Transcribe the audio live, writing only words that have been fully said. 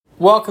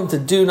Welcome to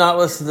Do Not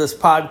Listen to This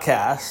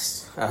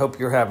podcast. I hope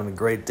you're having a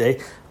great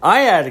day. I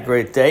had a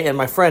great day, and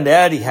my friend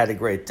Addie had a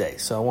great day,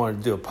 so I wanted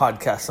to do a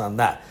podcast on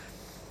that.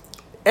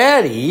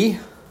 Addie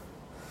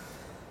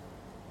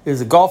is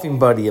a golfing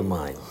buddy of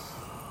mine,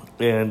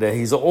 and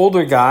he's an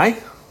older guy,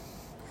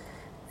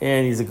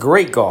 and he's a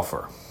great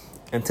golfer.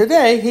 And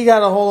today, he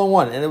got a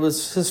hole-in-one, and it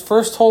was his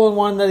first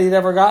hole-in-one that he'd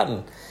ever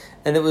gotten,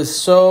 and it was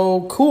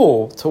so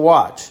cool to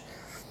watch.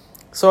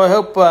 So I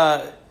hope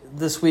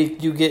this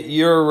week you get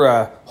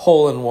your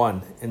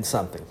hole-in-one in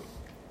something.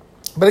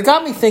 But it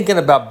got me thinking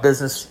about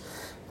business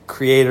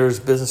creators,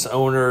 business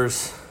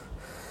owners,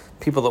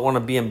 people that want to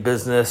be in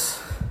business,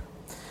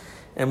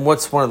 and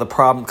what's one of the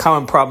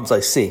common problems I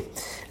see.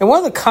 And one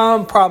of the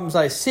common problems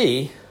I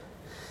see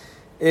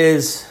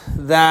is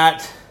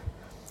that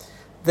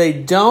they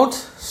don't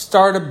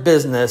start a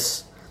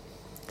business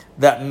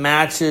that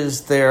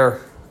matches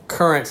their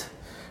current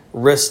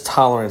risk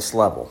tolerance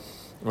level,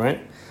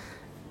 right?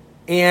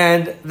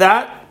 And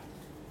that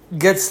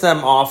gets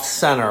them off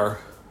center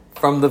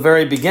from the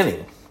very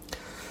beginning.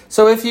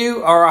 So if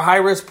you are a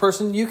high-risk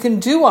person, you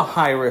can do a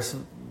high-risk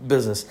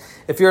business.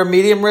 If you're a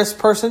medium-risk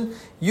person,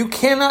 you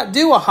cannot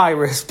do a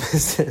high-risk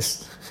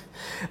business.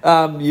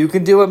 You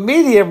can do a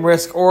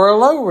medium-risk or a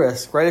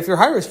low-risk, right? If you're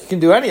high-risk, you can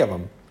do any of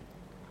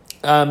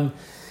them.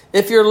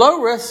 If you're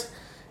low-risk,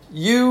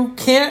 you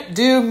can't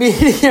do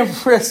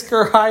medium-risk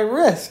or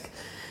high-risk.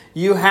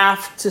 You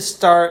have to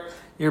start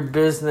your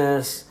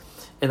business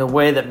in a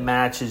way that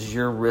matches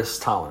your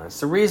risk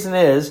tolerance. The reason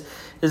is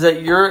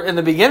that you're in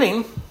the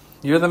beginning,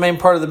 you're the main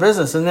part of the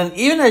business. And then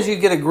even as you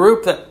get a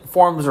group that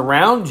forms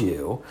around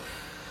you,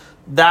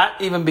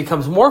 that even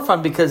becomes more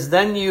fun because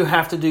then you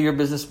have to do your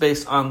business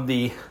based on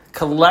the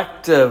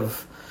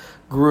collective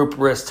group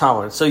risk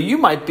tolerance. So you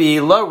might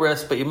be low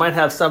risk, but you might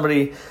have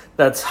somebody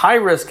that's high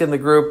risk in the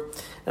group.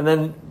 And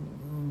then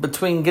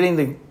between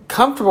getting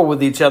comfortable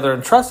with each other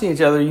and trusting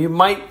each other, you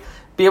might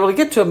be able to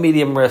get to a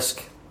medium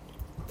risk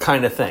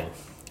kind of thing.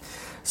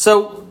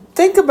 So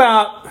think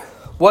about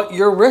what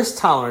your risk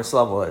tolerance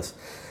level is.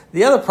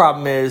 The other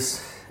problem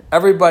is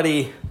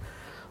everybody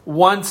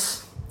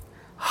wants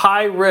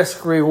high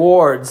risk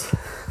rewards,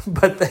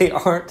 but they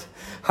aren't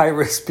high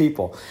risk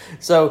people.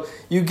 So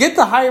you get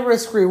the high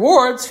risk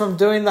rewards from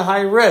doing the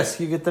high risk.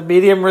 You get the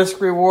medium risk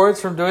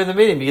rewards from doing the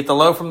medium. You get the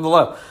low from the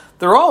low.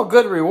 They're all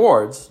good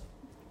rewards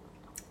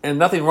and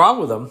nothing wrong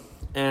with them.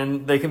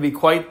 And they can be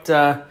quite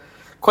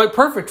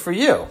perfect for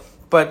you.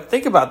 But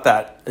think about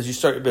that as you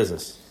start your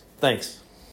business. Thanks.